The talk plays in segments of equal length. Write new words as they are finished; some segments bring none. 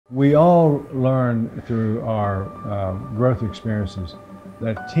We all learn through our growth experiences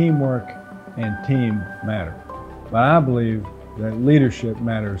that teamwork and team matter. But I believe that leadership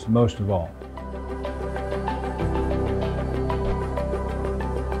matters most of all.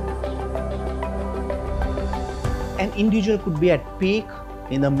 An individual could be at peak,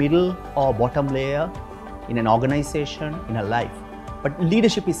 in the middle or bottom layer, in an organization, in a life. But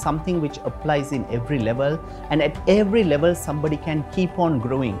leadership is something which applies in every level, and at every level somebody can keep on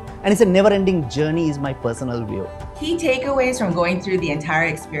growing. And it's a never-ending journey is my personal view. Key takeaways from going through the entire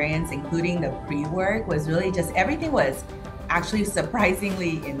experience, including the pre-work, was really just everything was actually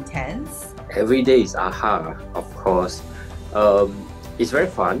surprisingly intense. Every day is aha, of course. It's very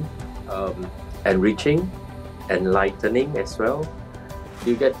fun, enriching, enlightening as well.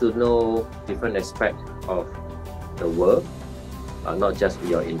 You get to know different aspects of the world, not just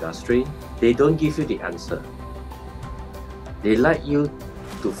your industry. They don't give you the answer. They like you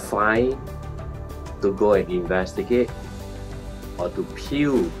to find, to go and investigate, or to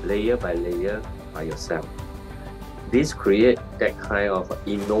peel layer by layer by yourself. This creates that kind of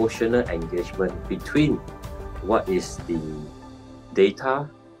emotional engagement between what is the data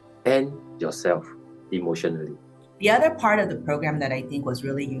and yourself emotionally. The other part of the program that I think was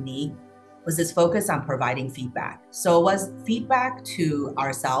really unique was this focus on providing feedback. So it was feedback to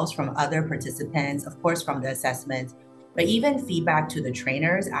ourselves from other participants, of course, from the assessment, but even feedback to the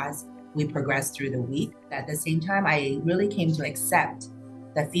trainers as we progressed through the week. At the same time, I really came to accept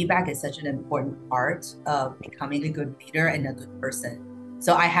that feedback is such an important part of becoming a good leader and a good person.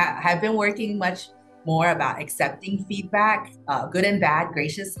 So I have been working much more about accepting feedback, good and bad,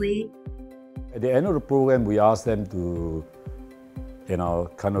 graciously. At the end of the program, we asked them to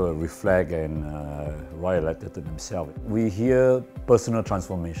kind of reflect and write a letter to themselves. We hear personal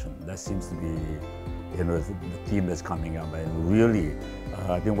transformation. That seems to be the theme that's coming up. And really,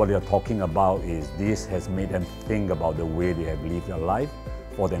 I think what they're talking about is this has made them think about the way they have lived their life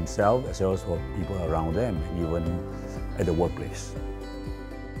for themselves as well as for people around them, even at the workplace.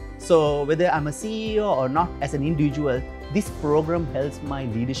 So whether I'm a CEO or not as an individual, this program helps my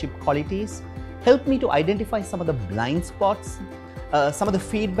leadership qualities, help me to identify some of the blind spots, some of the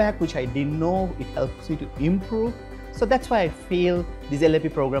feedback which I didn't know. It helps me to improve. So that's why I feel this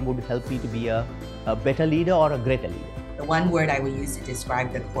LAP program would help me to be a better leader or a greater leader. The one word I would use to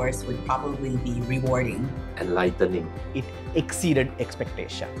describe the course would probably be rewarding. Enlightening. It exceeded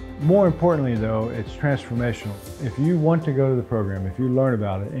expectation. More importantly though, it's transformational. If you want to go to the program, if you learn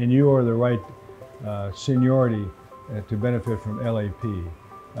about it, and you are the right seniority to benefit from LAP,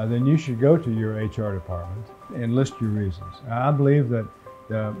 then you should go to your HR department and list your reasons. I believe that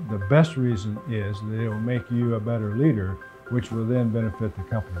the best reason is that it will make you a better leader, which will then benefit the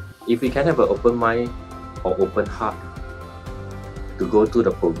company. If you can have an open mind or open heart to go to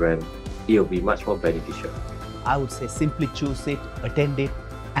the program, it will be much more beneficial. I would say simply choose it, attend it,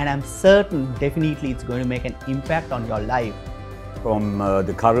 and I'm certain definitely it's going to make an impact on your life. From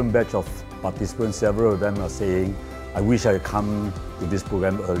the current batch of participants, several of them are saying, I wish I had come to this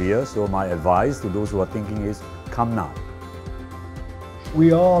program earlier. So my advice to those who are thinking is, come now.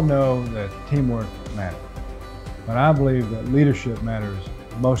 We all know that teamwork matters, but I believe that leadership matters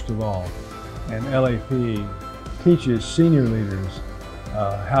most of all. And LAP teaches senior leaders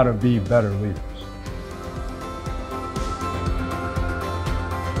how to be better leaders.